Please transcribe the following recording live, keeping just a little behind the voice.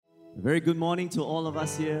A very good morning to all of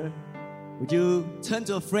us here. Would you turn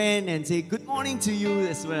to a friend and say good morning to you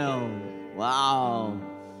as well? Wow.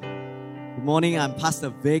 Good morning, I'm Pastor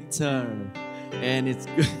Victor. And it's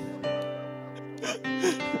good.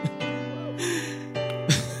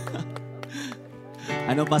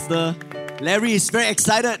 I know Pastor Larry is very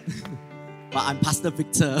excited, but I'm Pastor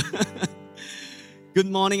Victor. Good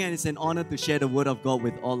morning, and it's an honor to share the Word of God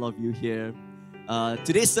with all of you here.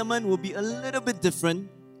 Today's sermon will be a little bit different.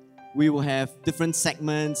 We will have different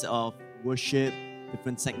segments of worship,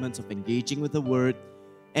 different segments of engaging with the Word.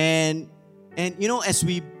 And you know, as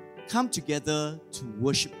we come together to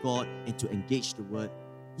worship God and to engage the Word,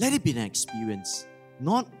 let it be an experience.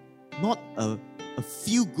 Not a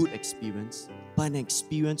feel-good experience, but an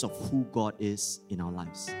experience of who God is in our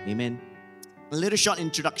lives. Amen. A little short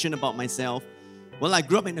introduction about myself. Well, I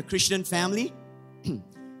grew up in a Christian family.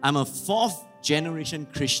 I'm a fourth-generation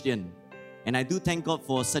Christian. And I do thank God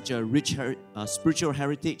for such a rich spiritual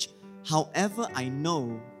heritage. However, I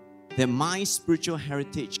know that my spiritual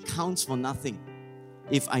heritage counts for nothing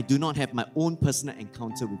if I do not have my own personal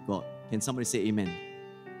encounter with God. Can somebody say amen?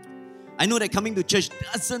 I know that coming to church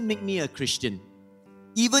doesn't make me a Christian.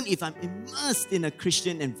 Even if I'm immersed in a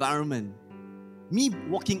Christian environment, me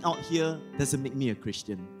walking out here doesn't make me a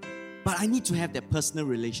Christian. But I need to have that personal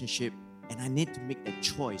relationship, and I need to make that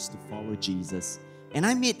choice to follow Jesus. And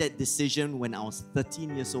I made that decision when I was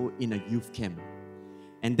 13 years old in a youth camp.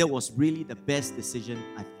 And that was really the best decision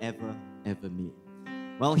I've ever made.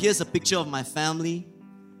 Well, here's a picture of my family.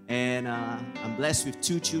 And I'm blessed with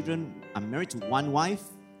 2 children. I'm married to 1 wife.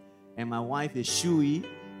 And my wife is Shui.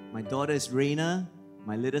 My daughter is Raina.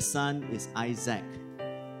 My little son is Isaac.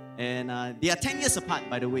 And they are 10 years apart,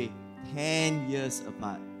 by the way. 10 years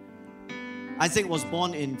apart. Isaac was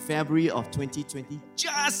born in February of 2020,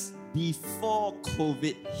 just before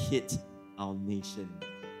COVID hit our nation.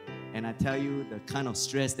 And I tell you, the kind of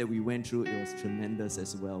stress that we went through, it was tremendous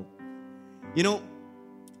as well. You know,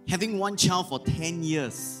 having 1 child for 10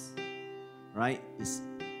 years, right,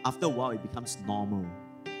 after a while it becomes normal.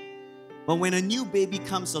 But when a new baby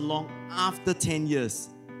comes along after 10 years,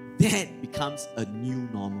 that becomes a new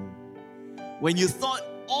normal. When you thought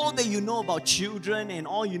all that you know about children and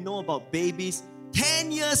all you know about babies,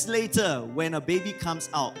 10 years later, when a baby comes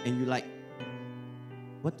out and you're like,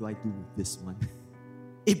 what do I do with this one?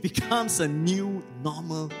 It becomes a new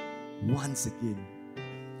normal once again.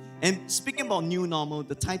 And speaking about new normal,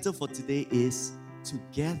 the title for today is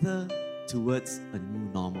Together Towards a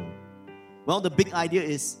New Normal. Well, the big idea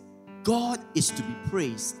is God is to be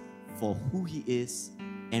praised for who He is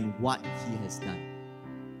and what He has done.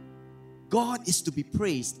 God is to be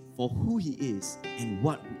praised for who He is and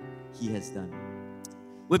what He has done.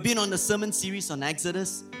 We've been on the sermon series on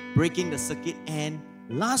Exodus, breaking the circuit, and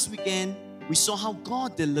last weekend we saw how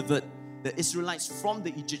God delivered the Israelites from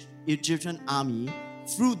the Egyptian army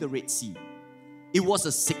through the Red Sea. It was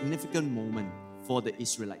a significant moment for the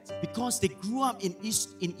Israelites because they grew up in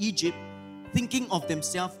Egypt thinking of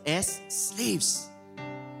themselves as slaves.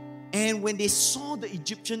 And when they saw the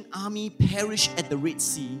Egyptian army perish at the Red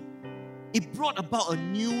Sea, it brought about a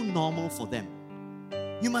new normal for them.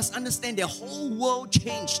 You must understand their whole world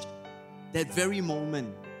changed that very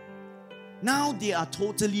moment. Now they are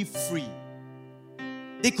totally free.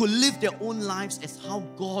 They could live their own lives as how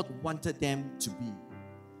God wanted them to be.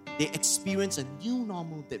 They experienced a new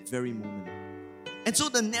normal that very moment. And so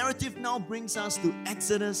the narrative now brings us to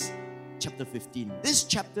Exodus chapter 15. This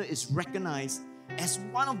chapter is recognized as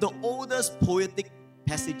one of the oldest poetic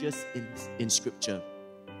passages in Scripture.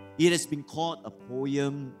 It has been called a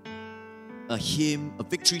poem, a hymn, a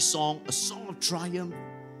victory song, a song of triumph,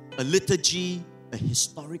 a liturgy, a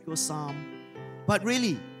historical psalm. But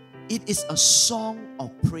really, it is a song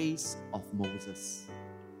of praise of Moses.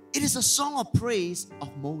 It is a song of praise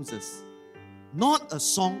of Moses. Not a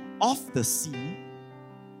song of the sea,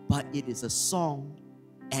 but it is a song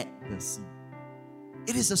at the sea.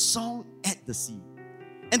 It is a song at the sea.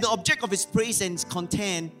 And the object of its praise and its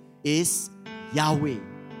content is Yahweh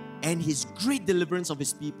and His great deliverance of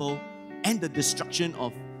His people and the destruction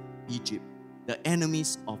of Egypt, the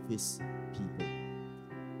enemies of His people.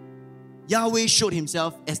 Yahweh showed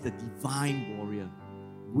Himself as the divine warrior,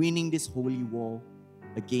 winning this holy war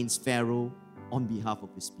against Pharaoh on behalf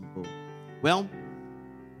of His people. Well,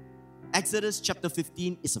 Exodus chapter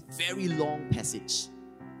 15 is a very long passage.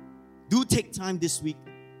 Do take time this week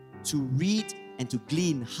to read and to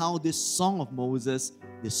glean how this Song of Moses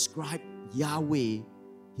described Yahweh,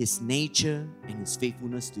 His nature, and His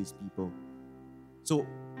faithfulness to His people. So,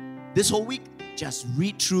 this whole week, just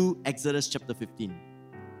read through Exodus chapter 15.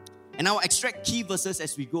 And I will extract key verses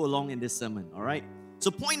as we go along in this sermon, all right? So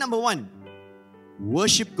point number one,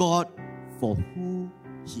 worship God for who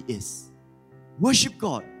He is. Worship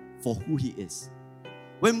God for who He is.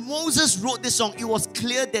 When Moses wrote this song, it was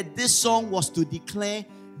clear that this song was to declare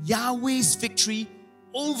Yahweh's victory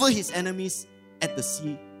over His enemies at the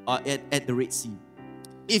sea, at the Red Sea.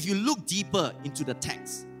 If you look deeper into the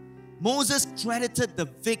text, Moses credited the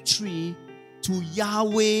victory to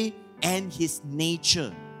Yahweh and His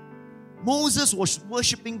nature. Moses was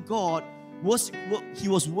worshiping God, he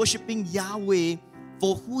was worshiping Yahweh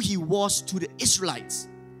for who He was to the Israelites.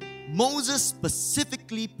 Moses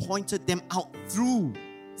specifically pointed them out through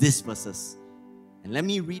these verses. And let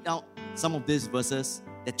me read out some of these verses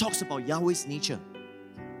that talks about Yahweh's nature.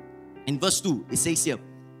 In verse 2, it says here,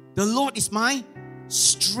 "The Lord is my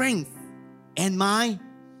strength and my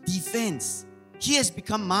defense. He has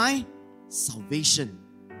become my salvation.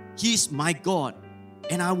 He is my God,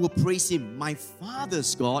 and I will praise Him, my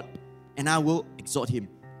Father's God, and I will exalt Him.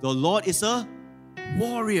 The Lord is a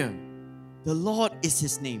warrior. The Lord is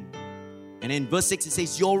His name." And in verse 6 it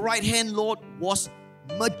says, "Your right hand, Lord, was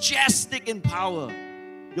majestic in power.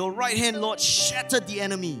 Your right hand, Lord, shattered the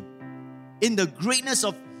enemy. In the greatness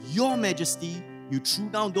of your majesty, you threw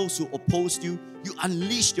down those who opposed you. You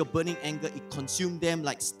unleashed your burning anger. It consumed them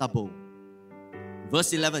like stubble."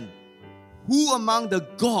 Verse 11, "Who among the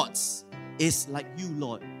gods is like you,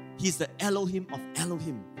 Lord? He is the Elohim of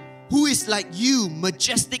Elohim. Who is like you,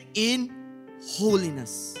 majestic in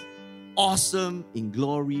holiness, awesome in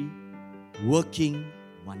glory, working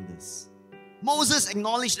wonders." Moses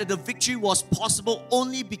acknowledged that the victory was possible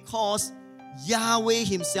only because Yahweh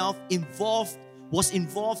Himself was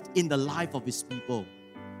involved in the life of His people.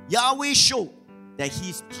 Yahweh showed that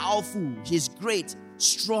He is powerful, He is great,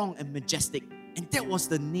 strong and majestic. And that was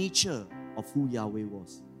the nature of who Yahweh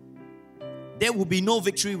was. There would be no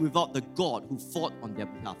victory without the God who fought on their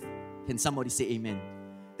behalf. Can somebody say amen?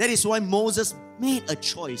 That is why Moses made a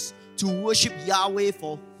choice to worship Yahweh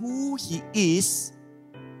for who He is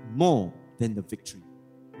more than the victory.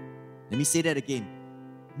 Let me say that again.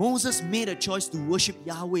 Moses made a choice to worship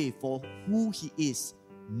Yahweh for who He is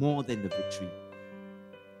more than the victory.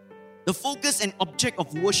 The focus and object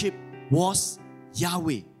of worship was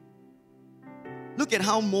Yahweh. Look at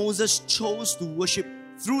how Moses chose to worship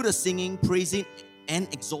through the singing, praising,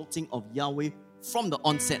 and exalting of Yahweh from the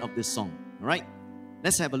onset of this song. All right?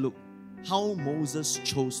 Let's have a look how Moses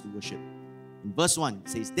chose to worship. In verse 1, it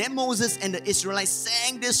says, "Then Moses and the Israelites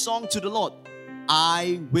sang this song to the Lord.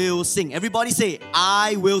 I will sing." Everybody say,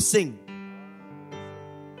 "I will sing."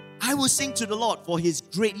 "I will sing to the Lord, for He is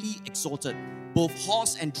greatly exalted. Both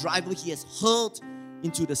horse and driver He has hurled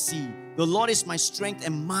into the sea. The Lord is my strength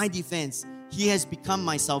and my defense. He has become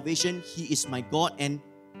my salvation. He is my God, and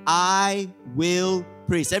I will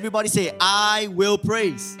praise." Everybody say, "I will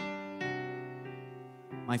praise."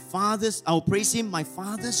 I will praise Him, my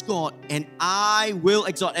Father's God, and I will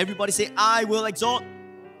exalt. Everybody say, "I will exalt."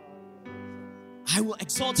 I will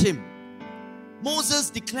exalt Him. Moses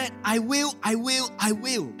declared, "I will, I will, I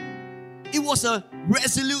will." It was a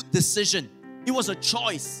resolute decision. It was a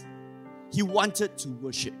choice. He wanted to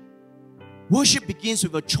worship. Worship begins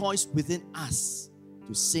with a choice within us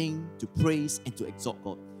to sing, to praise, and to exalt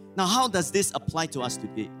God. Now, how does this apply to us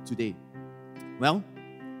today? Well,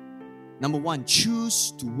 number one,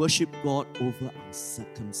 choose to worship God over our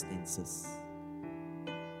circumstances.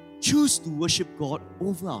 Choose to worship God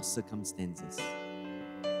over our circumstances.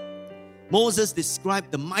 Moses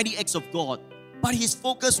described the mighty acts of God, but his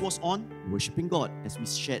focus was on worshiping God, as we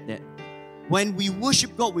shared that. When we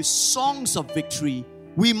worship God with songs of victory,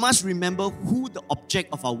 we must remember who the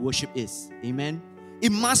object of our worship is. Amen.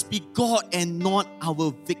 It must be God and not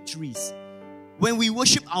our victories. When we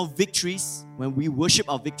worship our victories,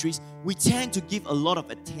 we tend to give a lot of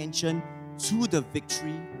attention to the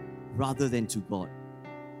victory rather than to God.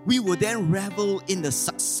 We will then revel in the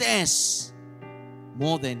success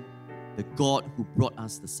more than the God who brought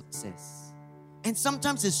us the success. And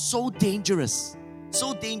sometimes it's so dangerous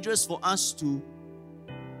for us to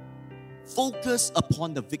focus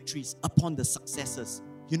upon the victories, upon the successes.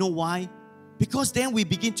 You know why? Because then we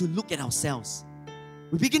begin to look at ourselves.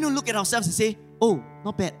 We begin to look at ourselves and say, "Oh,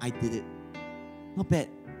 not bad, I did it. Not bad.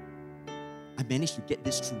 I managed to get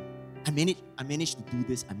this through. I managed to do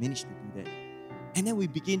this, I managed to do that." And then we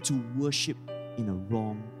begin to worship in a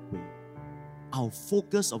wrong way. Our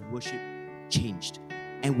focus of worship changed,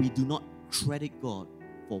 and we do not credit God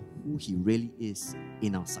for who He really is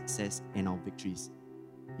in our success and our victories.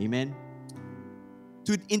 Amen.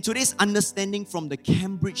 In today's understanding from the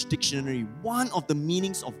Cambridge Dictionary, one of the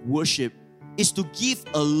meanings of worship is to give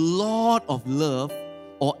a lot of love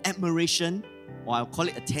or admiration, or I'll call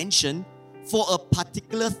it attention, for a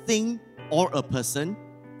particular thing or a person,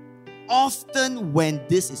 often when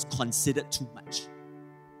this is considered too much.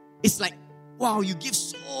 It's like, wow, you give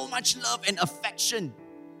so much love and affection.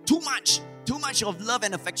 Too much of love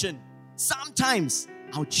and affection. Sometimes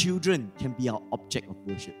our children can be our object of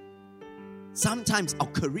worship. Sometimes our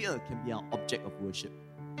career can be our object of worship.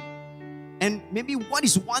 And maybe what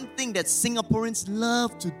is one thing that Singaporeans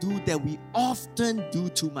love to do that we often do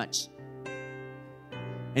too much?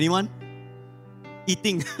 Anyone?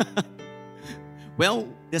 Eating. Well,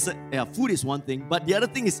 food is one thing, but the other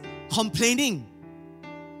thing is complaining.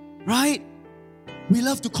 Right? We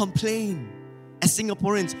love to complain. As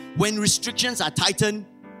Singaporeans, when restrictions are tightened,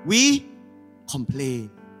 we complain.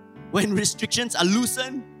 When restrictions are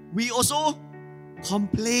loosened, we also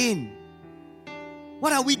complain.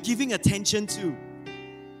 What are we giving attention to?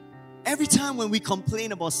 Every time when we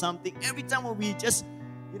complain about something, every time when we just,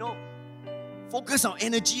 focus our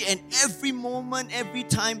energy, and every moment, every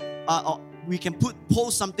time we can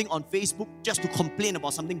post something on Facebook just to complain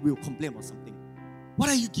about something, we'll complain about something. What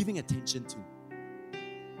are you giving attention to?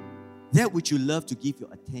 That which you love to give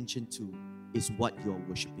your attention to is what you're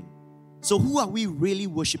worshiping. So who are we really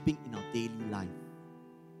worshiping in our daily life?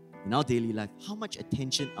 In our daily life, how much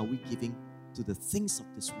attention are we giving to the things of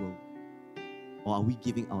this world? Or are we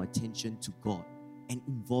giving our attention to God and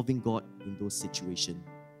involving God in those situations?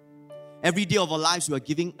 Every day of our lives, we are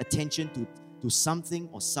giving attention to something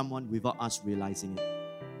or someone without us realizing it.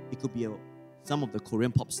 It could be some of the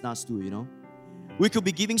Korean pop stars too, We could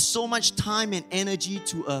be giving so much time and energy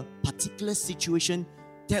to a particular situation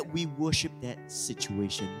that we worship that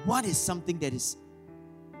situation. What is something that is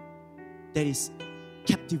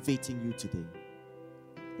captivating you today?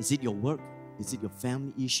 Is it your work? Is it your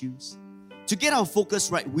family issues? To get our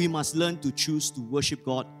focus right, we must learn to choose to worship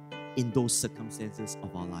God in those circumstances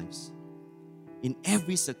of our lives. In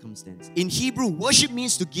every circumstance. In Hebrew, worship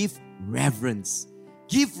means to give reverence.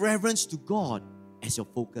 Give reverence to God as your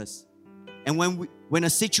focus. And when a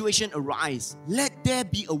situation arises, let there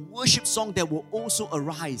be a worship song that will also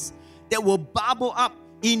arise, that will bubble up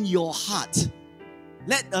in your heart.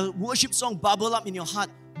 Let a worship song bubble up in your heart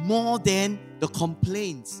more than the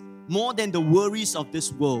complaints, more than the worries of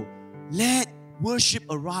this world. Let worship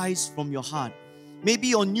arise from your heart. Maybe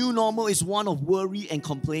your new normal is one of worry and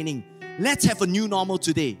complaining. Let's have a new normal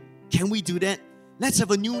today. Can we do that? Let's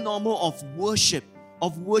have a new normal of worship,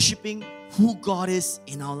 of worshiping who God is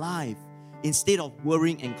in our life, instead of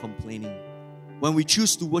worrying and complaining. When we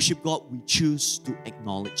choose to worship God, we choose to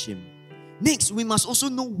acknowledge Him. Next, we must also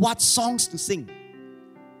know what songs to sing.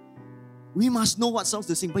 We must know what songs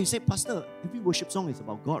to sing. But you say, Pastor, every worship song is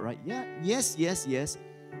about God, right? Yeah, yes.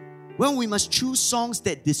 Well, we must choose songs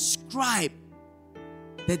that describes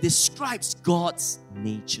God's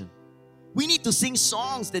nature. We need to sing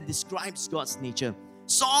songs that describes God's nature.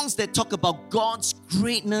 Songs that talk about God's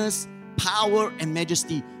greatness, power, and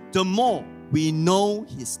majesty. The more we know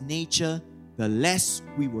His nature, the less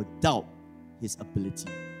we will doubt His ability.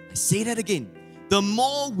 I say that again. The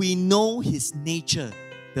more we know His nature,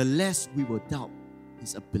 the less we will doubt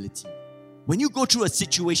His ability. When you go through a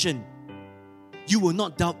situation, you will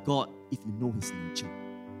not doubt God if you know His nature.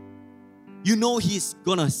 You know He's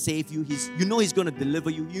going to save you. You know He's going to deliver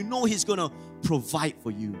you. You know He's going to provide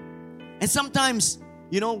for you. And sometimes,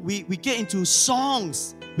 we get into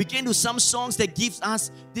songs. We get into some songs that gives us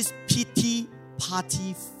this pity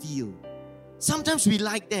party feel. Sometimes we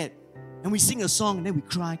like that. And we sing a song and then we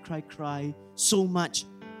cry so much.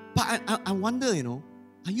 But I wonder,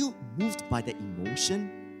 are you moved by the emotion?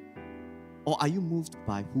 Or are you moved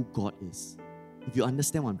by who God is? If you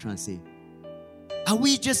understand what I'm trying to say. Are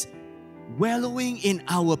we just wallowing in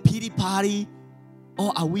our pity party?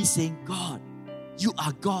 Or are we saying, God, you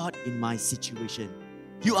are God in my situation.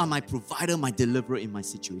 You are my provider, my deliverer in my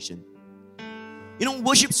situation.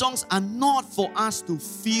 Worship songs are not for us to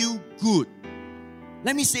feel good.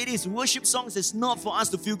 Let me say this, worship songs is not for us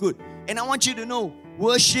to feel good. And I want you to know,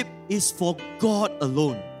 worship is for God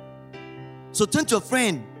alone. So turn to a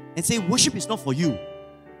friend and say, worship is not for you.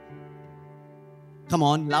 Come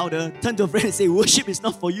on, louder. Turn to a friend and say, worship is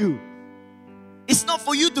not for you. It's not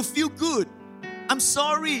for you to feel good. I'm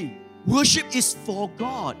sorry. Worship is for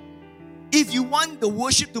God. If you want the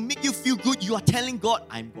worship to make you feel good, you are telling God,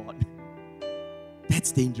 I'm God.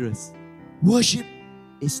 That's dangerous. Worship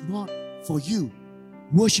is not for you.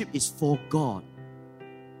 Worship is for God.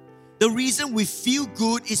 The reason we feel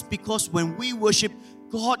good is because when we worship,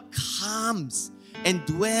 God comes and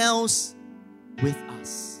dwells with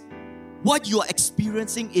us. What you are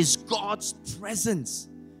experiencing is God's presence.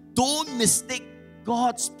 Don't mistake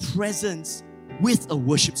God's presence with a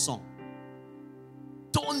worship song.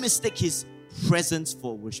 Don't mistake His presence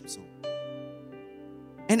for a worship song.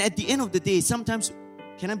 And at the end of the day, sometimes,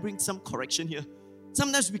 can I bring some correction here?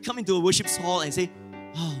 Sometimes we come into a worship hall and say,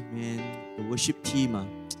 oh man, the worship team,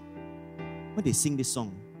 when they sing this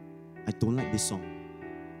song, I don't like this song.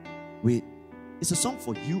 Wait, it's a song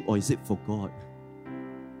for you or is it for God?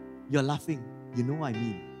 You're laughing. You know what I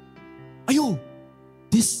mean. Ayo,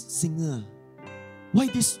 this singer. Why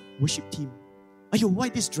this worship team? Ayo, why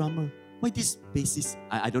this drummer? Why this bassist?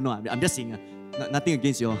 I don't know. I'm just saying. Nothing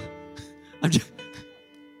against you all. I'm just...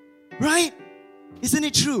 Right? Isn't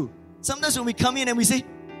it true? Sometimes when we come in and we say,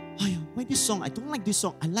 Ayo, why this song? I don't like this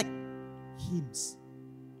song. I like hymns.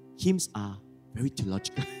 Hymns are very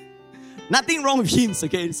theological. Nothing wrong with hymns,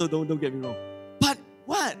 okay? So don't get me wrong. But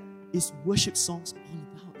what is worship songs all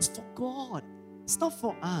about? It's for God. It's not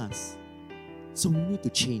for us. So we need to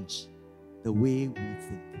change the way we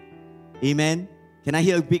think. Amen? Can I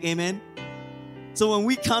hear a big amen? So when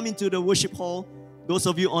we come into the worship hall, those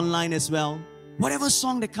of you online as well, whatever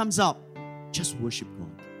song that comes up, just worship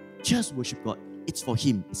God. Just worship God. It's for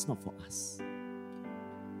Him. It's not for us.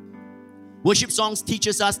 Worship songs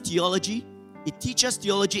teaches us theology. It teaches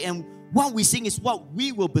theology, and what we sing is what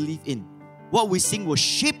we will believe in. What we sing will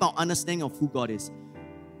shape our understanding of who God is.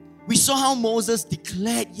 We saw how Moses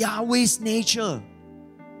declared Yahweh's nature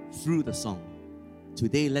through the song.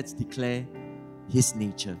 Today, let's declare His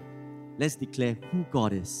nature. Let's declare who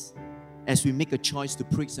God is as we make a choice to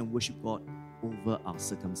praise and worship God over our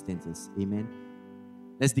circumstances. Amen.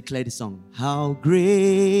 Let's declare the song. How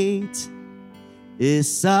great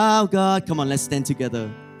is our God. Come on, let's stand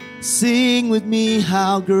together. Sing with me,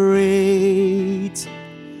 how great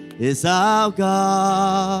is our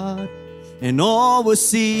God. And all will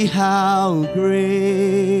see how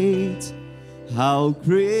great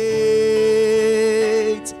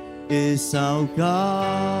is our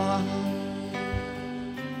God.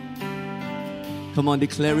 Come on,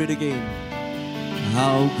 declare it again.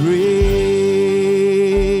 How great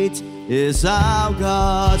is our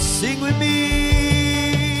God. Sing with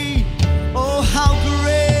me. Oh, how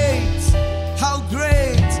great, how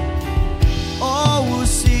great. Oh, we'll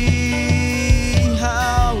see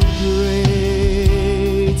how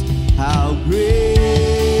great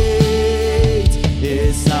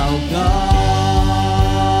is our God.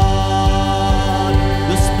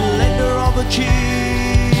 The splendor of a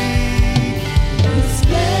king. The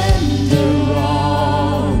splendor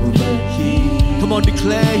of a king. Come on,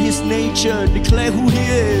 declare His nature. Declare who He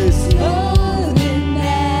is. Lord in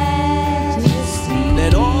majesty.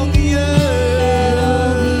 Let all the earth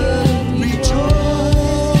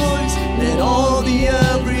rejoice. Let all the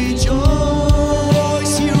earth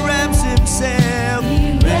rejoice. He wraps Himself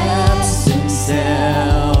in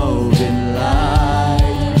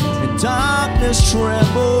light, and darkness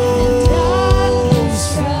trembles.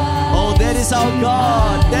 Oh, that is our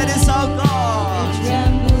God. That is our God.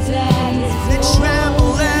 They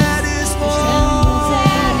tremble at His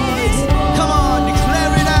voice. Come on,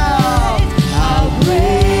 declare it out. How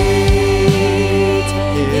great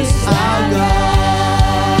is our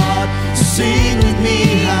God. Sing with me,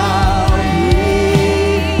 how great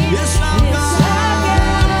is our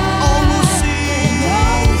God. All will see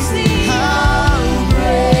how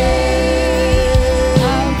great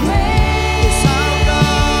is our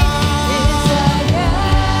God.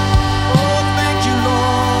 Oh, thank you,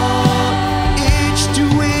 Lord. Age to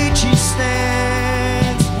age He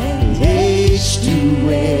stands. Age to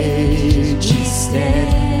age He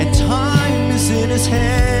stands. And time is in His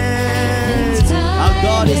hands. Our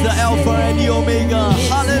God is the Alpha and the Omega.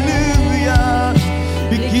 Hallelujah.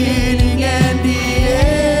 Beginning and the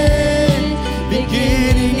end.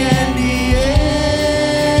 Beginning and the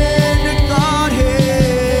end. The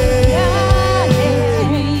Godhead.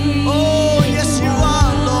 Oh, yes, you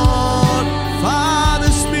are, Lord.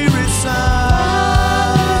 Father, Spirit, Son.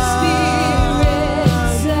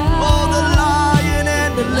 Oh, the Lion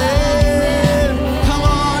and the Lamb. Come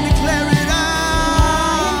on, declare it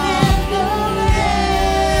out.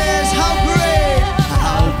 Yes, how great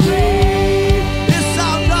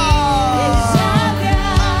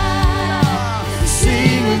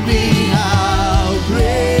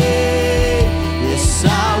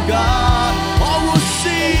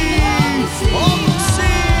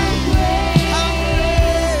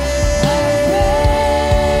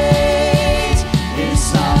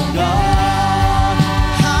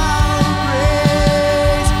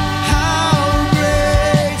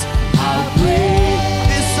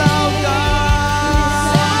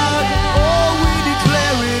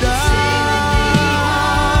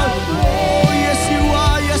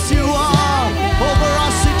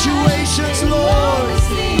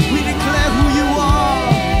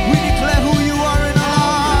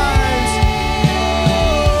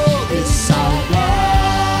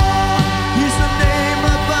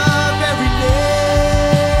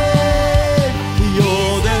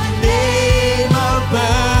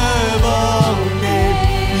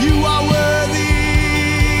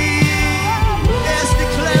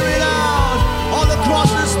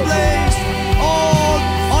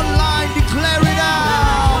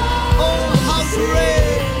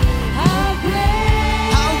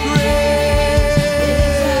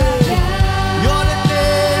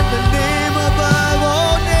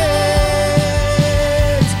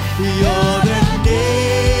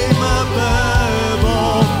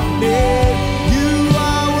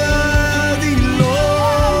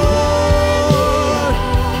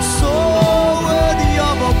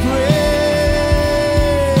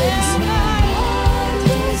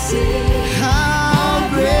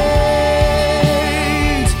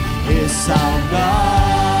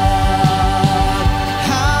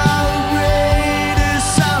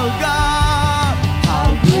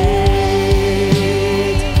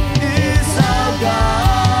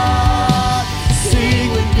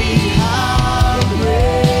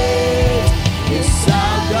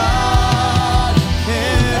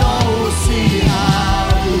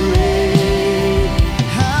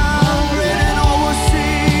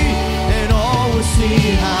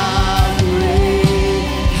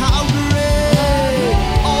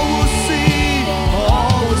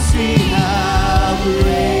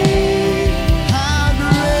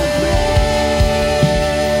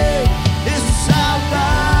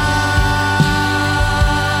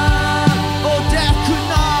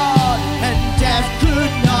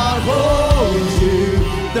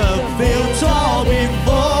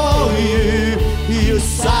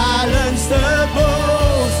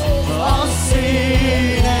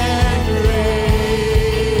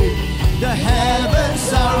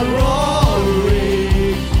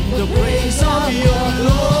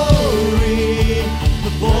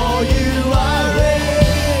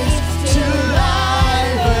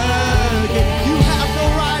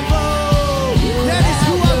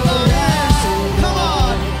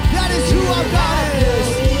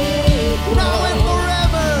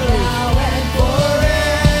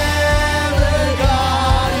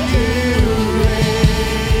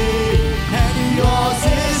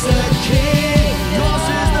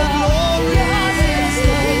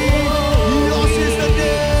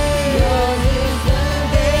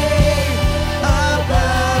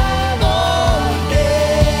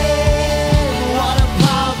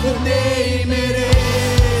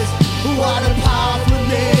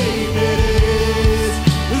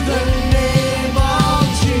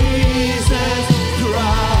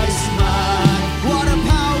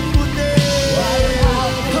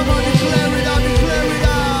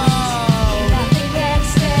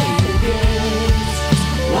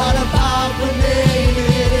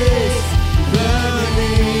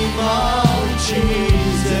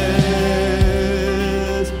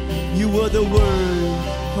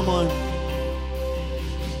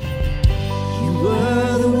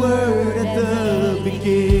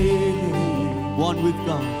with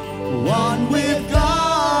God. One with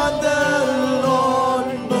God, the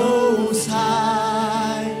Lord Most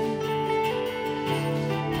High.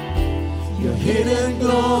 Your hidden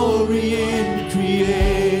glory in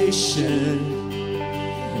creation,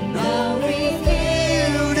 now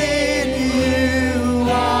revealed in you,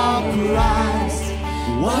 our Christ.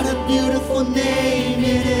 What a beautiful name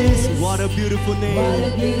it is. What a beautiful name.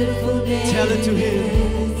 What a beautiful name. Tell it to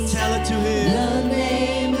Him. Tell it to Him. The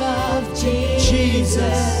name of Jesus.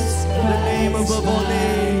 Jesus, the name above all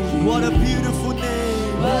names. What a beautiful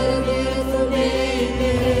name. What a beautiful name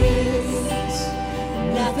it is.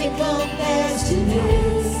 Nothing compares to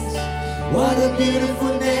this. What a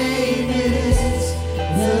beautiful name it is.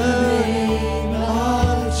 The name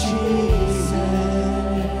of Jesus.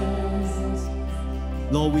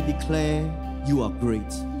 Lord, we declare you are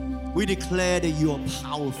great. We declare that you are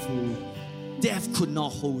powerful. Death could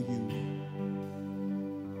not hold you.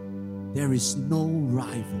 There is no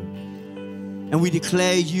rival. And we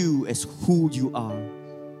declare you as who you are.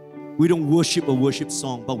 We don't worship a worship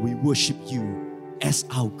song, but we worship you as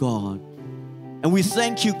our God. And we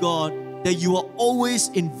thank you, God, that you are always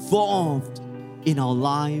involved in our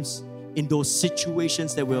lives, in those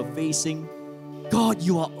situations that we are facing. God,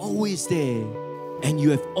 you are always there, and you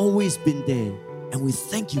have always been there, and we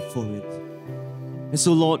thank you for it. And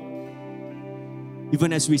so, Lord,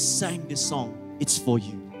 even as we sang this song, it's for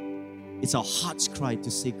you. It's our heart's cry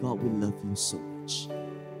to say, God, we love you so much.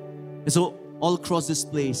 And so, all across this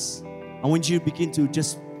place, I want you to begin to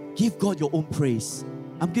just give God your own praise.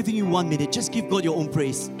 I'm giving you 1 minute. Just give God your own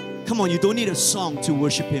praise. Come on, you don't need a song to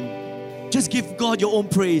worship Him. Just give God your own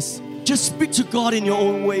praise. Just speak to God in your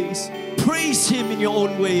own ways. Praise Him in your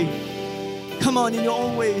own way. Come on, in your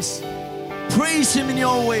own ways. Praise Him in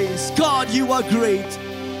your own ways. God, you are great.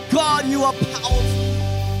 God, you are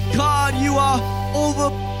powerful. God, you are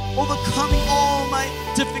overcoming all my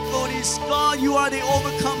difficulties. God, you are the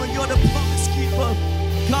overcomer. You are the promise keeper.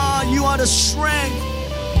 God, you are the strength.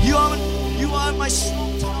 You are my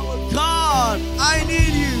strong tower. God, I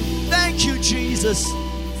need you. Thank you, Jesus.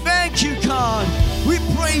 Thank you, God. We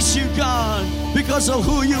praise you, God, because of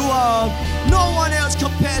who you are. No one else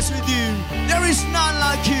compares with you. There is none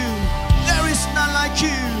like you. There is none like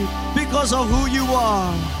you because of who you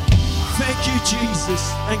are. Thank you,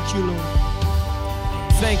 Jesus. Thank you, Lord.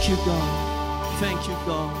 Thank you, God. Thank you,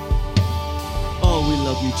 God. Oh, we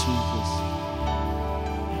love you,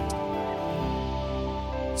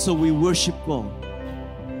 Jesus. So we worship God.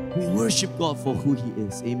 We worship God for who He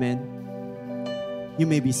is. Amen. You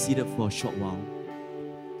may be seated for a short while.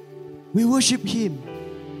 We worship Him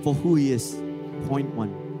for who He is. Point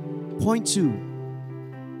 1. Point 2.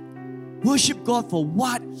 Worship God for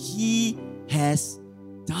what He has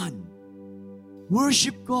done.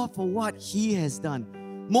 Worship God for what He has done.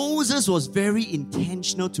 Moses was very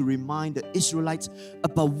intentional to remind the Israelites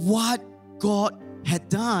about what God had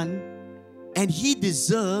done, and he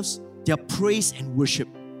deserves their praise and worship.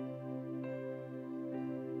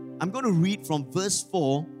 I'm going to read from verse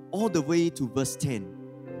 4 all the way to verse 10.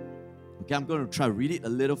 Okay, I'm going to try to read it a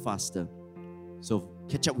little faster. So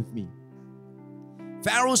catch up with me.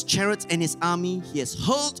 Pharaoh's chariots and his army he has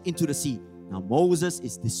hurled into the sea. Now Moses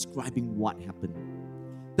is describing what happened.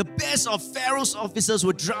 The best of Pharaoh's officers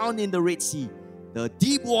were drowned in the Red Sea. The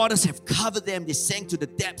deep waters have covered them. They sank to the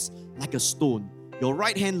depths like a stone. Your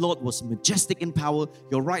right hand, Lord, was majestic in power.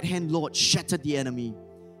 Your right hand, Lord, shattered the enemy.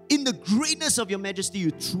 In the greatness of your majesty, you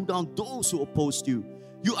threw down those who opposed you.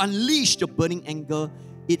 You unleashed your burning anger.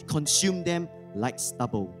 It consumed them like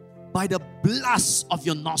stubble. By the blast of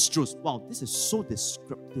your nostrils. Wow, this is so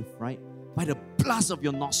descriptive, right? By the blast of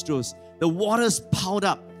your nostrils, the waters piled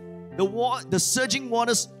up. The surging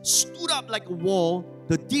waters stood up like a wall.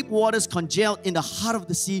 The deep waters congealed in the heart of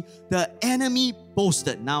the sea. The enemy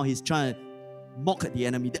boasted. Now he's trying to mock at the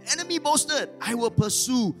enemy. The enemy boasted, I will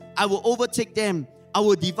pursue. I will overtake them. I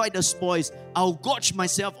will divide the spoils. I will gorge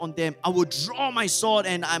myself on them. I will draw my sword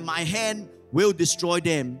and my hand will destroy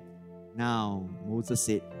them. Now Moses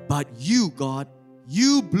said, but you, God,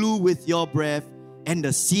 you blew with your breath and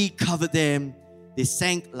the sea covered them. They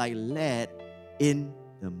sank like lead in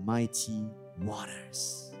the mighty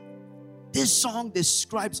waters. This song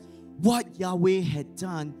describes what Yahweh had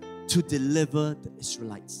done to deliver the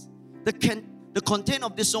Israelites. The content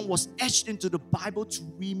of this song was etched into the Bible to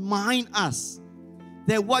remind us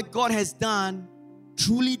that what God has done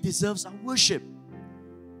truly deserves our worship.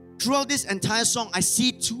 Throughout this entire song, I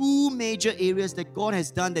see two major areas that God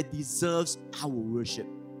has done that deserves our worship.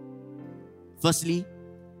 Firstly,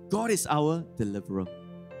 God is our deliverer.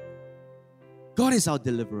 God is our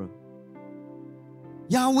deliverer.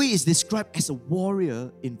 Yahweh is described as a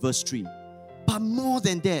warrior in verse 3. But more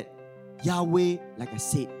than that, Yahweh, like I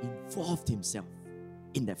said, involved himself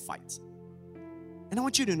in that fight. And I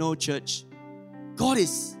want you to know, church, God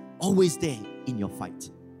is always there in your fight.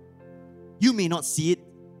 You may not see it,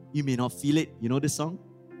 you may not feel it, you know the song,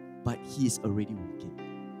 but He is already working.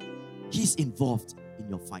 He's involved in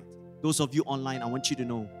your fight. Those of you online, I want you to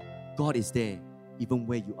know, God is there even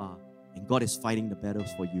where you are, and God is fighting the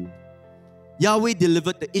battles for you. Yahweh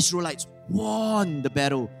delivered the Israelites, won the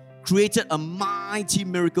battle, created a mighty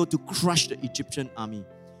miracle to crush the Egyptian army.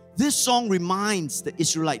 This song reminds the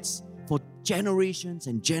Israelites for generations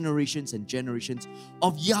and generations and generations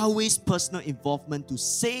of Yahweh's personal involvement to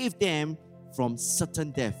save them from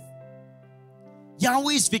certain death.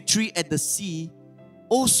 Yahweh's victory at the sea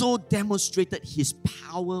also demonstrated His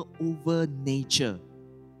power over nature.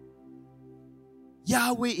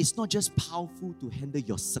 Yahweh is not just powerful to handle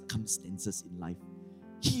your circumstances in life.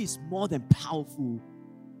 He is more than powerful,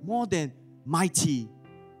 more than mighty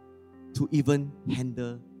to even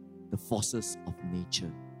handle the forces of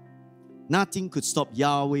nature. Nothing could stop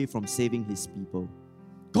Yahweh from saving His people.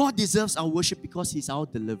 God deserves our worship because He's our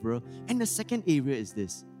deliverer. And the second area is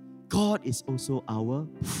this: God is also our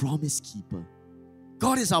promise keeper.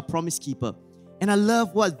 God is our promise keeper. And I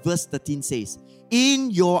love what verse 13 says. In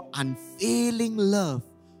your unfailing love,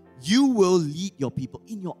 you will lead your people.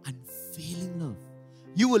 In your unfailing love,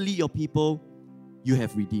 you will lead your people you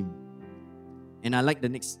have redeemed. And I like the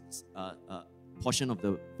next portion of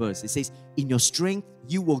the verse. It says, in your strength,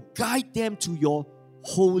 you will guide them to your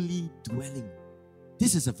holy dwelling.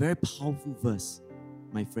 This is a very powerful verse,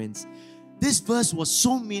 my friends. This verse was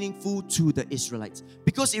so meaningful to the Israelites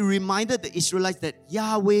because it reminded the Israelites that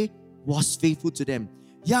Yahweh was faithful to them.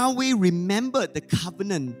 Yahweh remembered the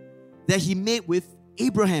covenant that He made with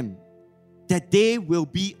Abraham, that they will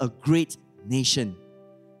be a great nation.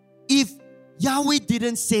 If Yahweh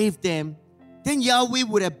didn't save them, then Yahweh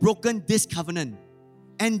would have broken this covenant,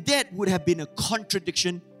 and that would have been a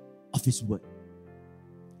contradiction of His word.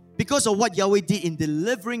 Because of what Yahweh did in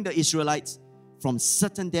delivering the Israelites from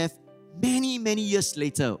certain death, many years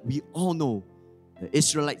later, we all know the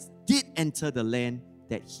Israelites did enter the land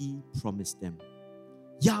that He promised them.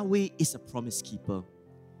 Yahweh is a promise keeper.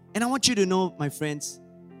 And I want you to know, my friends,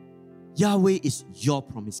 Yahweh is your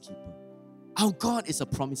promise keeper. Our God is a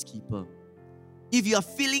promise keeper. If you are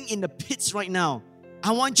feeling in the pits right now,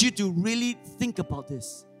 I want you to really think about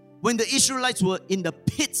this. When the Israelites were in the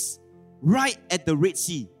pits right at the Red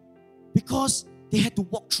Sea, because they had to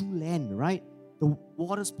walk through land, right? The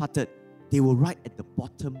waters parted. They were right at the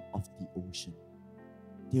bottom of the ocean.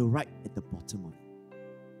 They were right at the bottom of it.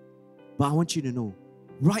 But I want you to know,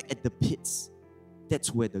 right at the pits,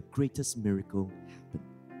 that's where the greatest miracle happened.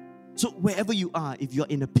 So wherever you are, if you're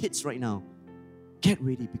in the pits right now, get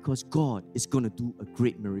ready because God is going to do a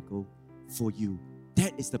great miracle for you.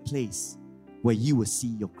 That is the place where you will see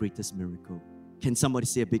your greatest miracle. Can somebody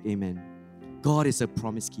say a big amen? God is a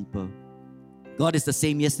promise keeper. God is the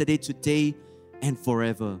same yesterday, today, and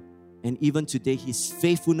forever. And even today, His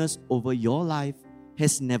faithfulness over your life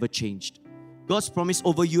has never changed. God's promise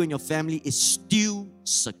over you and your family is still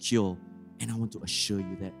secure. And I want to assure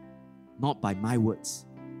you that, not by my words,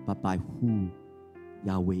 but by who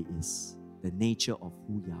Yahweh is. The nature of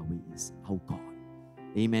who Yahweh is, our God.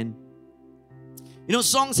 Amen. You know,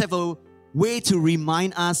 songs have a way to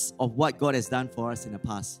remind us of what God has done for us in the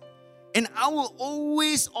past. And I will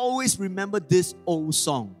always remember this old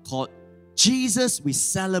song called Jesus, We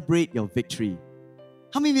Celebrate Your Victory.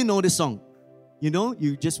 How many of you know this song? You know,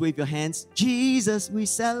 you just wave your hands. Jesus, we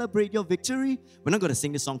celebrate your victory. We're not going to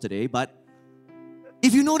sing this song today, but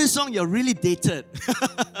if you know this song, you're really dated.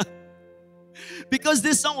 Because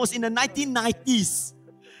this song was in the 1990s.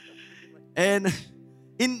 And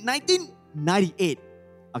in 1998,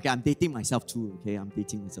 okay, I'm dating myself too, okay? I'm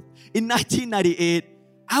dating myself. In 1998,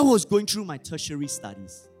 I was going through my tertiary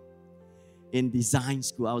studies in design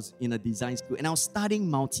school. I was in a design school and I was studying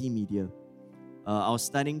multimedia. I was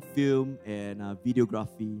studying film and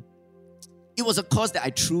videography. It was a course that I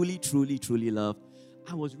truly loved.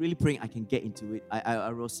 I was really praying I can get into it.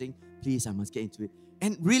 I was saying, please, I must get into it.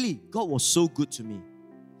 And really, God was so good to me.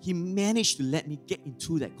 He managed to let me get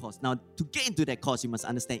into that course. Now, to get into that course, you must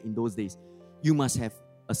understand in those days, you must have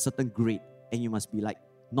a certain grade and you must be like,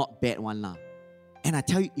 not bad one lah. And I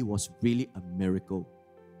tell you, it was really a miracle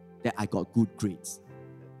that I got good grades.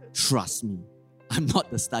 Trust me, I'm not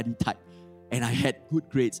the study type. And I had good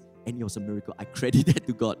grades and it was a miracle. I credit that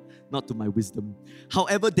to God, not to my wisdom.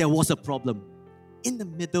 However, there was a problem. In the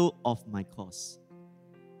middle of my course,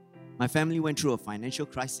 my family went through a financial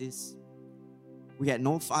crisis. We had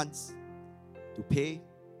no funds to pay.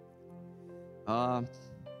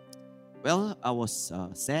 Well, I was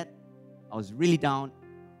sad. I was really down.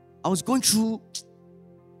 I was going through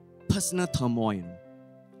personal turmoil, you know.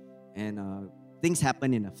 And things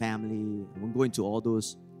happen in the family. I won't go into all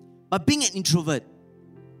those. But being an introvert,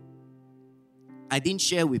 I didn't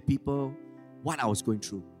share with people what I was going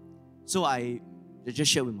through. So I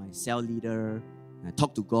just shared with my cell leader. I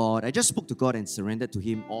talked to God. I just spoke to God and surrendered to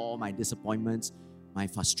Him all my disappointments, my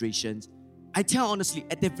frustrations. I tell honestly,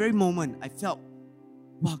 at that very moment, I felt,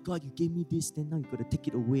 wow, God, you gave me this, then now you got to take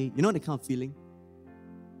it away. You know that kind of feeling?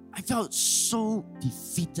 I felt so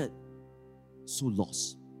defeated, so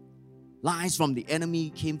lost. Lies from the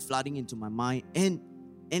enemy came flooding into my mind, and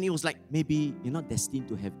it was like, maybe you're not destined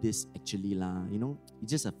to have this actually lah. You know,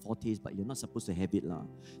 it's just a foretaste, but you're not supposed to have it lah.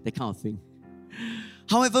 That kind of thing.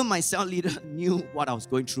 However, my cell leader knew what I was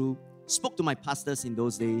going through, spoke to my pastors in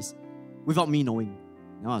those days without me knowing.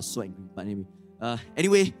 Now I was so angry, but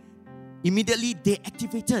anyway, immediately they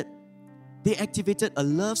activated a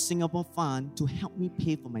Love Singapore fund to help me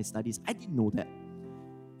pay for my studies. I didn't know that.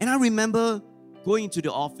 And I remember going into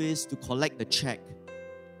the office to collect the check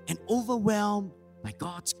and overwhelmed by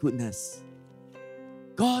God's goodness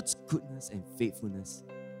and faithfulness.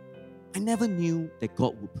 I never knew that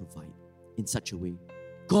God would provide in such a way.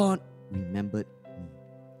 God remembered me.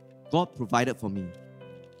 God provided for me.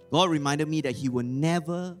 God reminded me that He will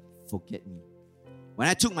never forget me. When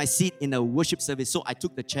I took my seat in the worship service, so I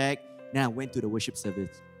took the check, then I went to the worship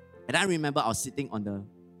service. And I remember I was sitting on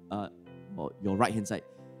your right hand side.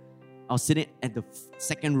 I was sitting at the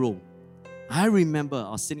second row. I remember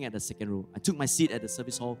I was sitting at the second row. I took my seat at the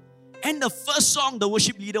service hall. And the first song the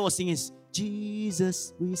worship leader was singing is,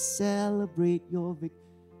 Jesus, we celebrate your victory.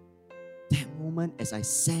 That moment as I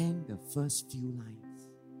sang the first few lines,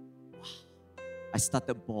 wow, I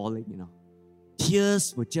started bawling, you know.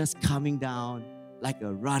 Tears were just coming down like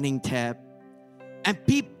a running tap. And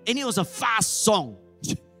it was a fast song.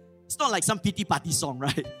 It's not like some pity party song,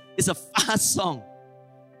 right? It's a fast song.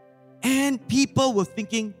 And people were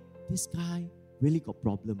thinking, this guy really got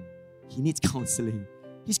problem. He needs counseling.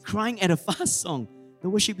 He's crying at a fast song. The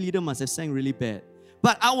worship leader must have sang really bad.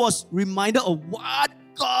 But I was reminded of what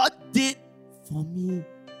God did for me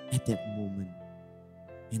at that moment.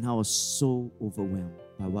 And I was so overwhelmed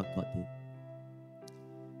by what God did.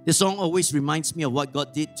 This song always reminds me of what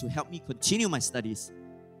God did to help me continue my studies.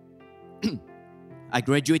 I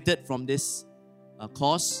graduated from this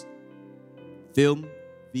course, film,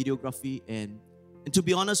 videography, and to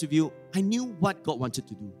be honest with you, I knew what God wanted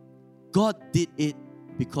to do. God did it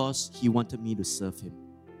because He wanted me to serve Him.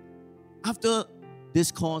 After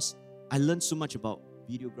this course, I learned so much about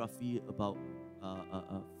videography, about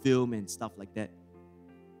film and stuff like that.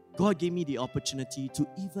 God gave me the opportunity to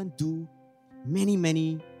even do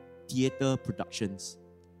many theater productions.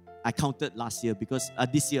 I counted last year because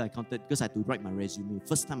this year I counted because I had to write my resume.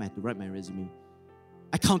 First time I had to write my resume.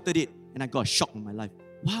 I counted it and I got a shock in my life.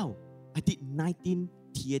 Wow, I did 19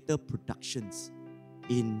 theater productions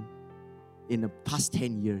in the past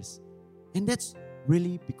 10 years. And that's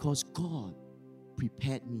really because God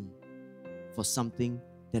prepared me for something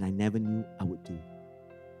that I never knew I would do.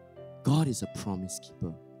 God is a promise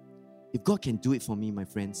keeper. If God can do it for me, my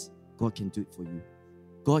friends, God can do it for you.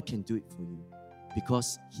 God can do it for you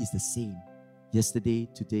because He's the same yesterday,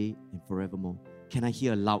 today, and forevermore. Can I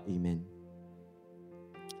hear a loud amen?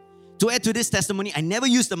 To add to this testimony, I never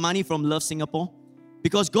used the money from Love Singapore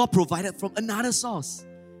because God provided from another source.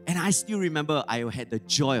 And I still remember I had the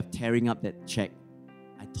joy of tearing up that check.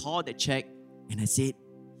 I tore that check and I said,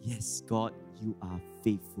 yes, God, you are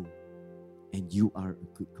faithful and you are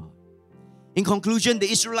a good God. In conclusion,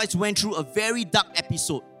 the Israelites went through a very dark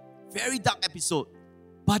episode,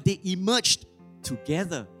 but they emerged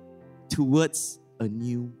together towards a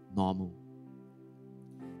new normal.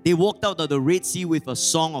 They walked out of the Red Sea with a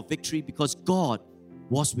song of victory because God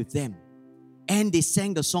was with them. And they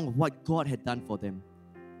sang the song of what God had done for them.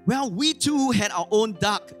 Well, we too had our own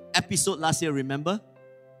dark episode last year, remember?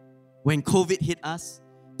 When COVID hit us.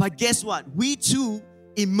 But guess what? We too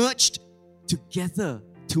emerged together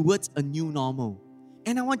towards a new normal.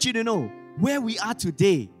 And I want you to know, where we are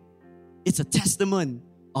today, it's a testament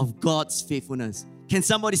of God's faithfulness. Can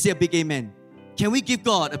somebody say a big amen? Can we give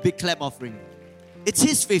God a big clap offering? It's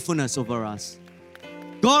His faithfulness over us.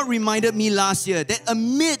 God reminded me last year that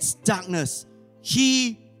amidst darkness,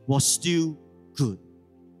 He was still good.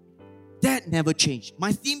 That never changed.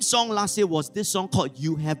 My theme song last year was this song called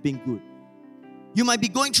You Have Been Good. You might be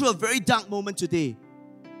going through a very dark moment today.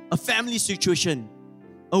 A family situation,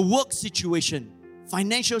 a work situation,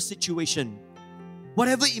 financial situation.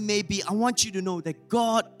 Whatever it may be, I want you to know that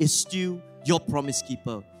God is still your promise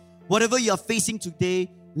keeper. Whatever you are facing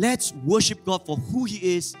today, Let's worship God for who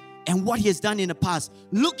He is and what He has done in the past.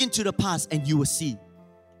 Look into the past and you will see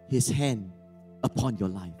His hand upon your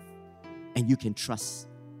life. And you can trust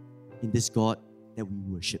in this God that we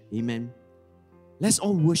worship. Amen. Let's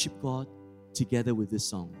all worship God together with this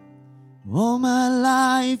song. All my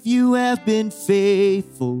life you have been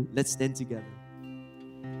faithful. Let's stand together.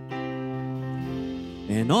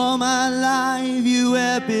 And all my life you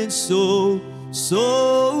have been so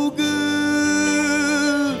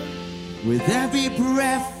good. With every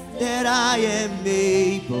breath that I am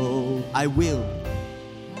able, I will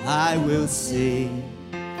sing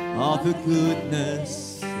of the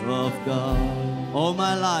goodness of God. All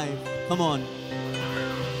my life, come on.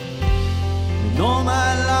 And all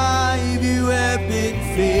my life you have been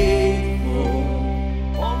faithful.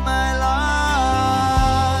 All my life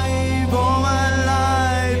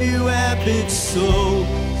you have been so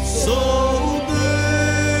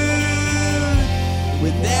good.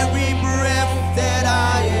 With every breath that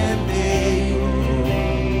I am able,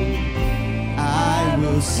 I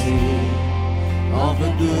will sing of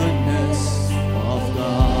the goodness of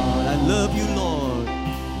God. I love you, Lord.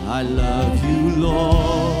 I love you,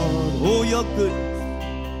 Lord. Oh, your goodness.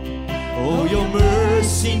 Oh, your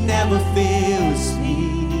mercy never fails me.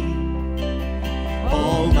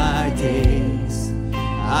 All my days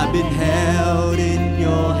I've been held in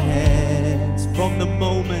your hands from the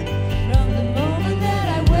moment that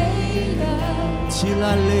I wake up till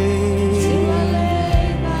I lay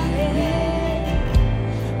my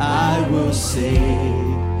head. I will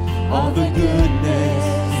sing of the goodness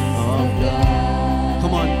of God.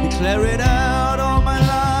 Come on, declare it out. All my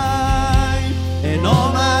life, and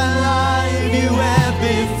all my life you have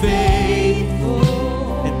been faithful.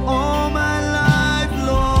 And all my life,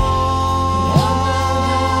 Lord,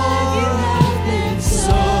 You have been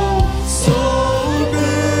so good.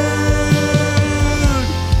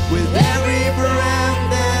 With every breath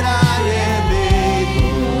that I am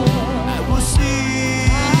able, I will sing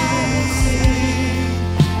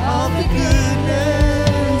of the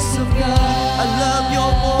goodness of God. I love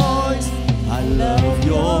your voice. I love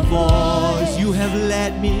your voice. You have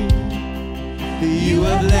led me. You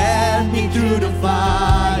have led me through the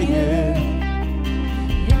fire.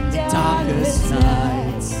 Darkest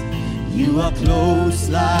nights, you are close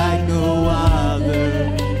like no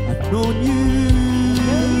other. I've known you.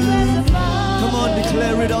 Come on,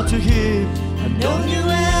 declare it out to Him. I've known you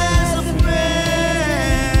as a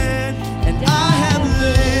friend, and I have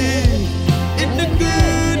lived in the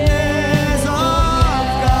goodness of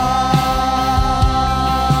God.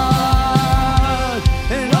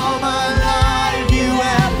 And all my life you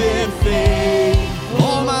have been faithful.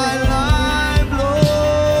 All my life, Lord.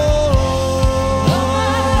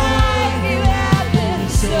 You have been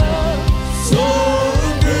so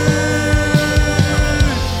good.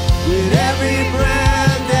 With every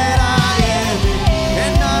breath that I am in,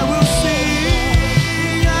 and I will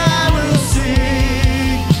sing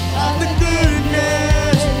of the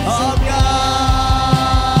goodness of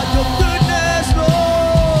God. Your goodness,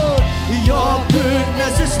 Lord, your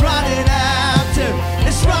goodness is running after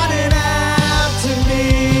me.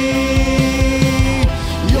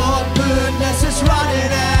 Your goodness is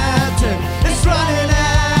running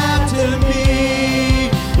after me.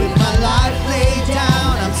 With my life laid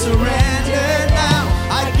down, I'm surrendered now.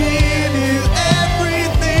 I give you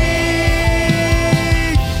everything.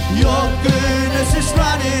 Your goodness is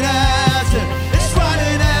running after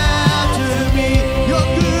me. Your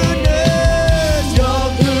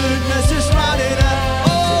goodness is running after.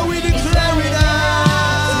 Oh, we declare it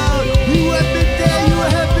out. You have been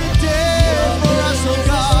there for us, oh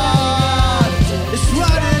God. It's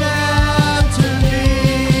running after me.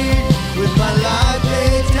 With my life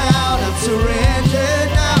laid down, I'm surrendered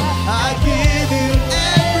now. I give you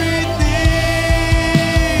everything.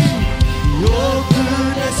 Your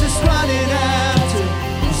goodness is running after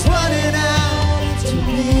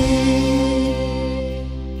me.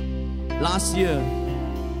 Last year,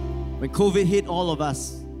 when COVID hit all of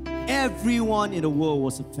us, everyone in the world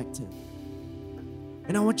was affected.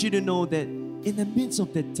 And I want you to know that in the midst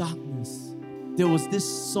of the darkness, there was this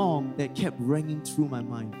song that kept ringing through my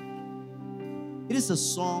mind. It is a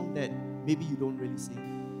song that maybe you don't really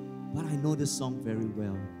sing, but I know this song very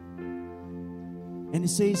well. And it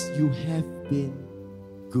says, you have been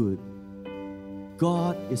good.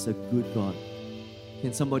 God is a good God.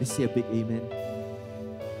 Can somebody say a big amen?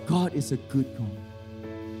 God is a good God.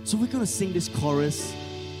 So we're going to sing this chorus.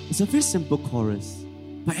 It's a very simple chorus.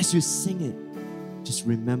 But as you sing it, just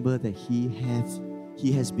remember that He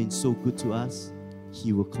has been so good to us.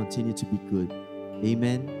 He will continue to be good.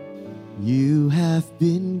 Amen. You have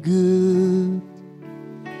been good.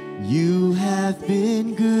 You have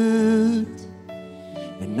been good,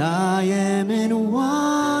 and I am in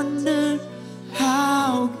wonder.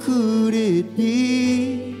 How could it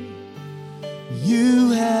be?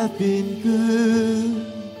 You have been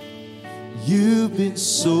good. You've been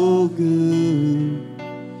so good.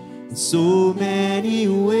 In so many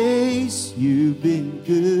ways, you've been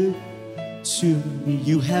good to me.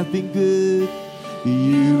 You have been good.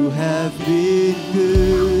 You have been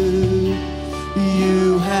good.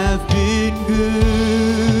 You have been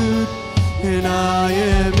good. And I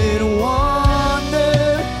am in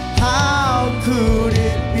wonder. How could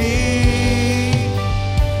it be?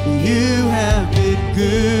 You have been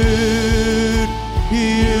good.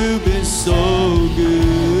 You've been so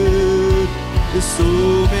good. In so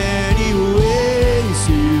many ways,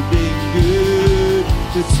 you've been good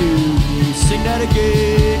to me. Sing that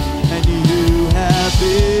again. And you have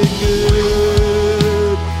been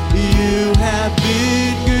good. You have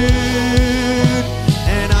been good.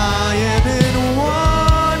 And I am in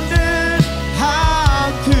wonder.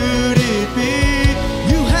 How could it be?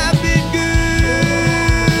 You have been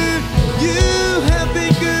good. You have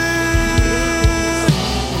been good.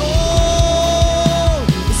 Oh,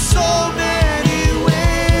 so many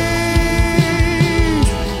ways.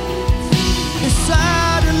 And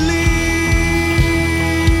suddenly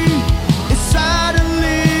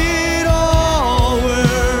it all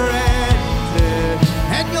were ended.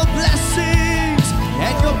 And your blessings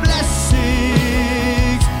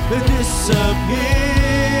disappeared.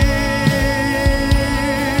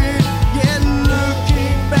 Yeah,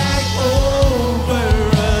 looking back over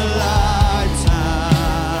a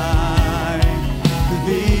lifetime,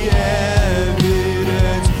 the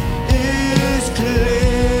evidence is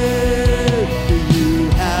clear. You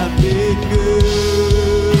have been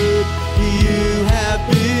good. You have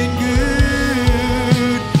been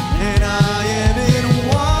good. And I am in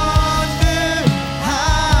wonder.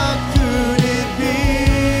 How could it be?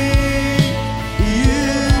 You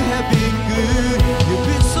have been good. You've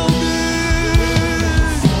been so good.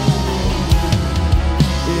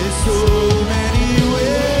 In so many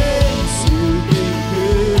ways, you've been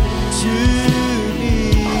good to me.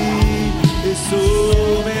 In so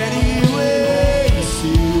many ways,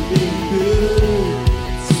 you've been good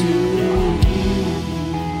to me.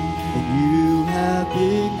 And you have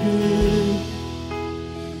been good.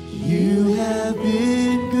 You have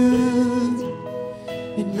been good.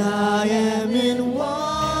 And I am in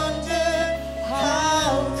wonder.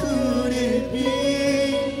 How could it be?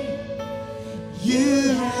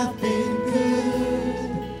 You have been good.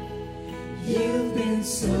 You've been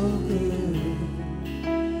so good.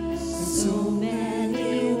 In so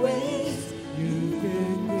many ways, you've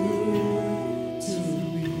been good to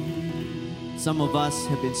me. Some of us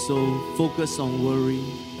have been so focused on worry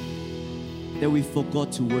that we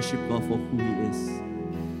forgot to worship God for who He is.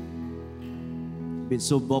 Been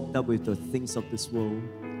so bogged up with the things of this world,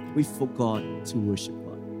 we forgot to worship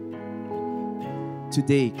God.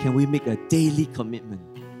 Today, can we make a daily commitment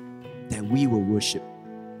that we will worship?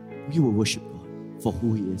 We will worship God for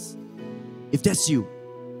who He is. If that's you,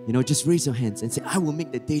 just raise your hands and say, I will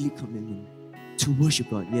make the daily commitment to worship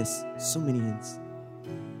God. Yes, so many hands.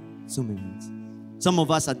 So many hands. Some of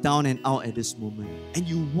us are down and out at this moment, and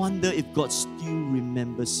you wonder if God still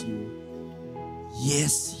remembers you.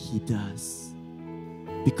 Yes, He does.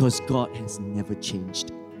 Because God has never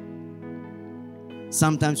changed.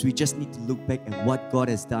 Sometimes we just need to look back at what God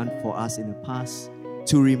has done for us in the past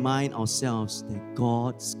to remind ourselves that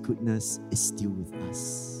God's goodness is still with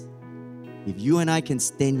us. If you and I can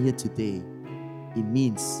stand here today, it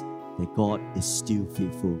means that God is still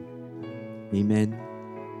faithful. Amen.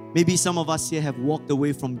 Maybe some of us here have walked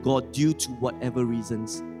away from God due to whatever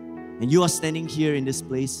reasons. And you are standing here in this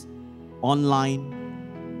place, online,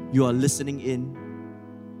 you are listening in.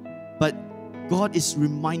 But God is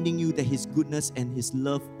reminding you that His goodness and His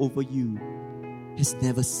love over you has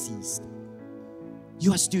never ceased.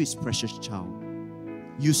 You are still His precious child.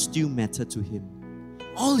 You still matter to Him.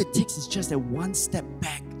 All it takes is just that one step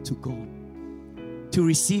back to God to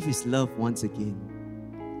receive His love once again.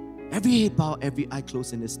 Every head bowed, every eye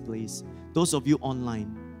closed in this place. Those of you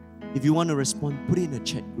online, if you want to respond, put it in a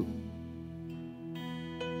chat group.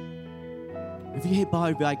 Every head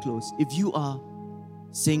bowed, every eye closed. If you are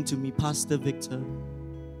saying to me, Pastor Victor,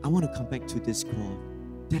 I want to come back to this God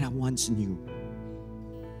that I once knew.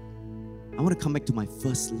 I want to come back to my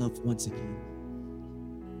first love once again.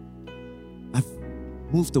 I've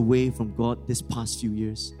moved away from God this past few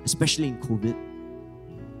years, especially in COVID.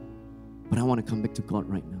 But I want to come back to God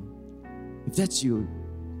right now. If that's you,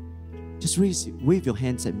 just wave your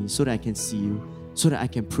hands at me so that I can see you, so that I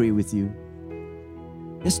can pray with you.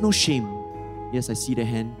 There's no shame. Yes, I see the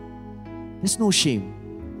hand. There's no shame.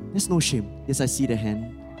 There's no shame. Yes, I see the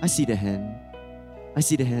hand. I see the hand. I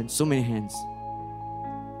see the hand. So many hands.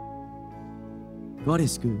 God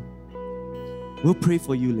is good. We'll pray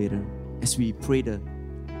for you later as we pray the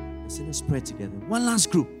sinner's prayer together. One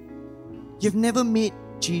last group. You've never made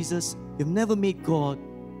Jesus, you've never made God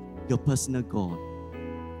your personal God.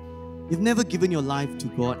 You've never given your life to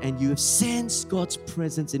God, and you have sensed God's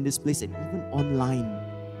presence in this place and even online.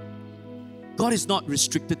 God is not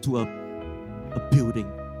restricted to a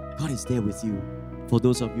building. God is there with you. For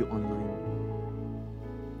those of you online,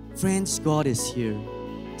 friends, God is here.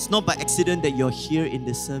 It's not by accident that you're here in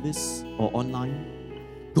this service or online.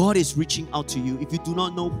 God is reaching out to you. If you do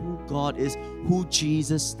not know who God is, who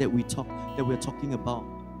Jesus that we're talking about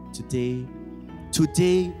today,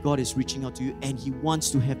 God is reaching out to you, and He wants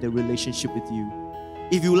to have that relationship with you.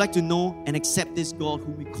 If you would like to know and accept this God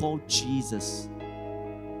whom we call Jesus,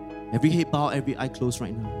 every head bowed, every eye closed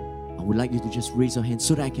right now, I would like you to just raise your hand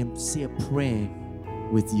so that I can say a prayer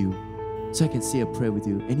with you. So I can say a prayer with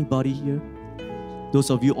you. Anybody here? Those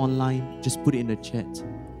of you online, just put it in the chat.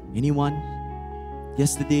 Anyone?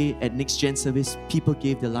 Yesterday at Next Gen service, people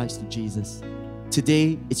gave their lives to Jesus.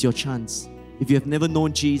 Today, it's your chance. If you have never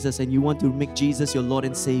known Jesus and you want to make Jesus your Lord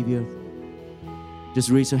and Savior, just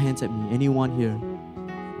raise your hands at me. Anyone here?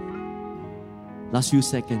 Last few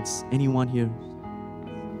seconds. Anyone here?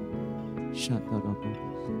 Shut that up.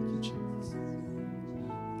 Jesus.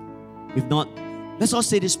 If not, let's all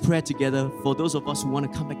say this prayer together for those of us who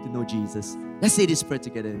want to come back to know Jesus. Let's say this prayer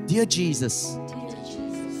together. Dear Jesus,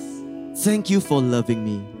 thank you for loving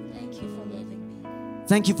me. Thank you for loving me.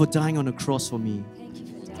 Thank you for dying on the cross for me. Thank you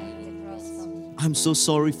for dying on the cross for me. I'm so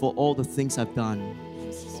sorry for all the things I've done,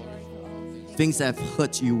 I'm so sorry for all the things I've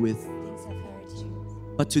hurt you with. things I've hurt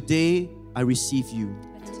you. But today, I receive you.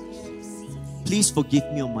 But today I receive you. Please forgive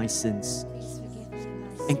me of my sins Please forgive me for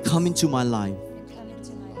my sins and come into my life and come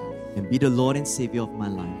into my life. and be the Lord and Savior of my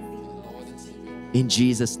life. Be the Lord and Savior. In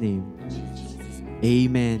Jesus' name, In Jesus' name.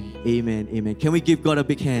 amen, amen, amen. Can we give God a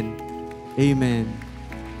big hand? Amen.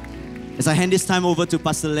 As I hand this time over to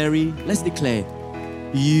Pastor Larry, let's declare,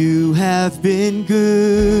 you have been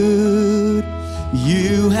good.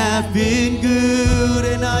 You have been good,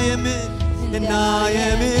 and I am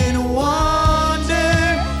in wonder.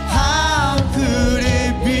 How could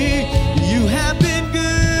it be? You have been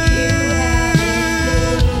good.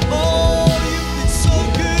 Oh, you've been so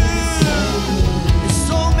good in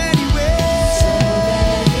so many ways.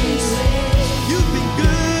 You've been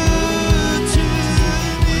good to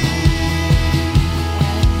me.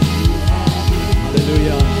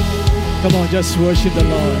 Hallelujah. Come on, just worship the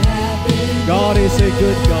Lord. God is a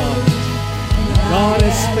good God. God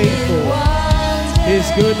is faithful. He is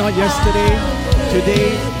good not yesterday,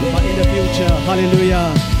 today, but in the future.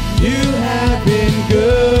 Hallelujah. You have been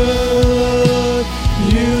good.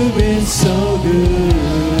 You've been so good.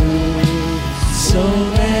 So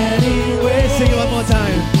many ways. Sing it one more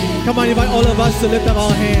time. Come on, invite all of us to lift up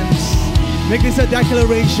our hands. Make this a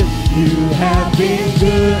declaration. You have been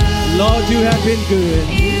good. Lord, you have been good.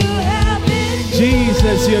 You have been good.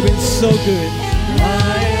 Jesus, you have been so good.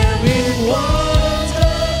 I am in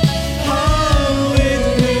wonder how it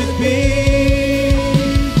could be.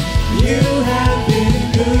 You have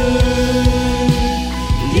been good.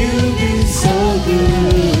 You've been so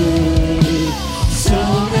good. So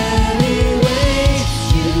many ways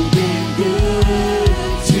you've been good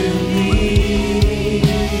to me.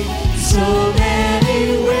 So many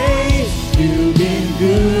ways you've been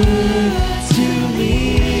good to me.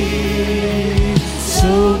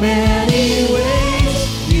 So many ways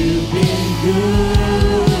you've been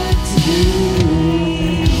good to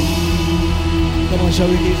me. Come on, shall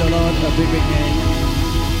we give the Lord a big hand?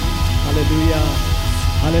 Hallelujah.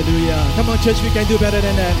 Hallelujah. Come on, church, we can do better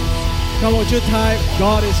than that. Come on, you type,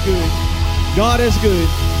 God is good. God is good.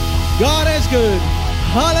 God is good.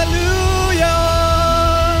 Hallelujah.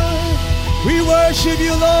 We worship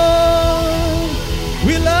you, Lord.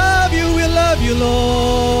 We love you. We love you,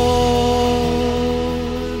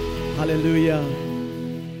 Lord. Hallelujah.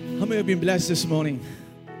 How many have been blessed this morning?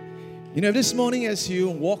 You know, this morning as you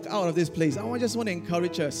walk out of this place, I just want to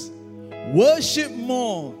encourage us. Worship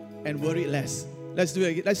more and worry less. Let's do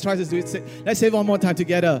it. Let's try to do it. Let's say it one more time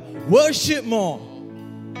together. Worship more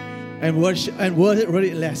and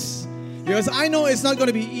worry less. Because I know it's not going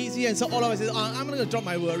to be easy, and so all of us say, I'm going to drop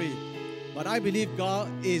my worry. But I believe God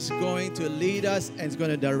is going to lead us and is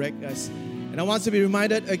going to direct us. And I want to be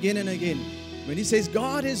reminded again and again, when He says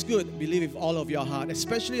God is good, believe with all of your heart.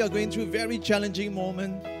 Especially you're going through very challenging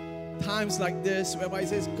moments, times like this, whereby He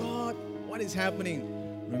says, God, what is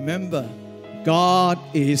happening? Remember, God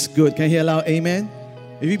is good. Can you hear loud? Amen.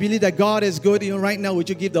 If you believe that God is good, even right now, would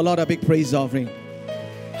you give the Lord a big praise offering?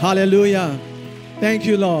 Hallelujah. Thank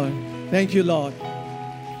you, Lord. Thank you, Lord.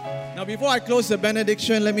 Now, before I close the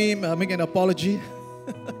benediction, let me make an apology.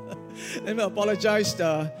 Let me apologize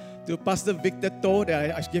to Pastor Victor Toh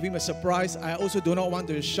that I gave him a surprise. I also do not want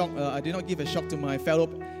to shock. I did not give a shock to my fellow,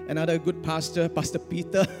 another good pastor, Pastor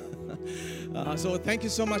Peter. So thank you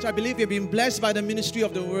so much. I believe you've been blessed by the ministry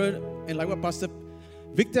of the word. And like what Pastor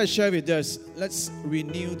Victor shared with us, let's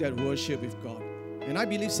renew that worship with God. And I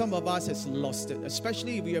believe some of us has lost it,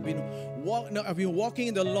 especially if we have been walking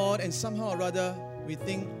in the Lord and somehow or other we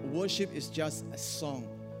think worship is just a song.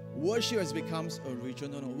 Worship has become a ritual.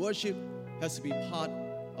 No, worship has to be part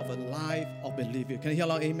of a life of believer. Can you hear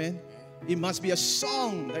loud? Amen? It must be a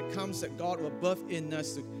song that comes that God will birth in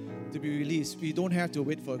us to be released. We don't have to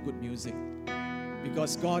wait for good music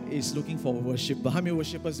because God is looking for worship. But how many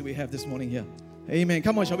worshipers do we have this morning here? Amen.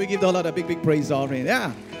 Come on, shall we give the Lord a big, big praise offering?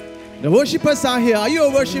 Yeah. The worshipers are here. Are you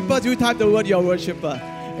a worshiper? Do you type the word you're a worshiper?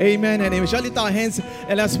 Amen and amen. Shall we lift our hands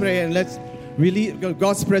and let's pray and let's release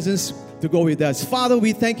God's presence to go with us. Father,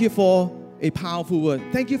 we thank you for a powerful word.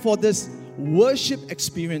 Thank you for this worship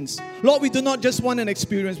experience. Lord, we do not just want an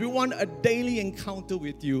experience. We want a daily encounter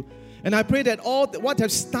with you. And I pray that all what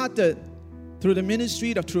has started through the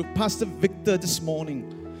ministry of through Pastor Victor this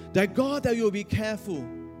morning, that God, that you will be careful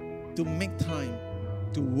to make time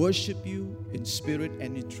to worship you in spirit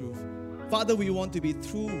and in truth. Father, we want to be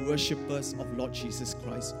true worshipers of Lord Jesus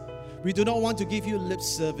Christ. We do not want to give you lip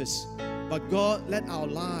service, but God, let our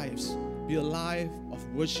lives be a life of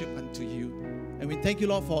worship unto you. And we thank you,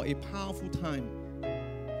 Lord, for a powerful time.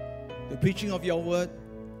 The preaching of your word,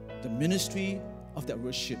 the ministry of that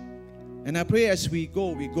worship. And I pray as we go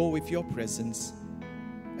with your presence.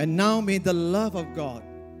 And now may the love of God,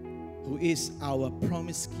 who is our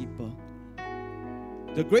promise keeper,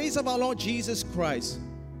 the grace of our Lord Jesus Christ,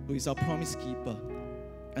 who is our promise keeper,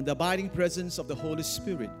 and the abiding presence of the Holy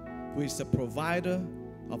Spirit, who is the provider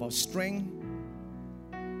of our strength,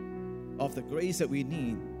 of the grace that we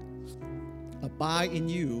need, abide in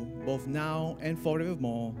you both now and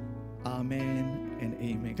forevermore. Amen and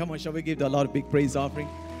amen. Come on, shall we give the Lord a big praise offering?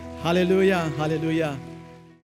 Hallelujah, hallelujah.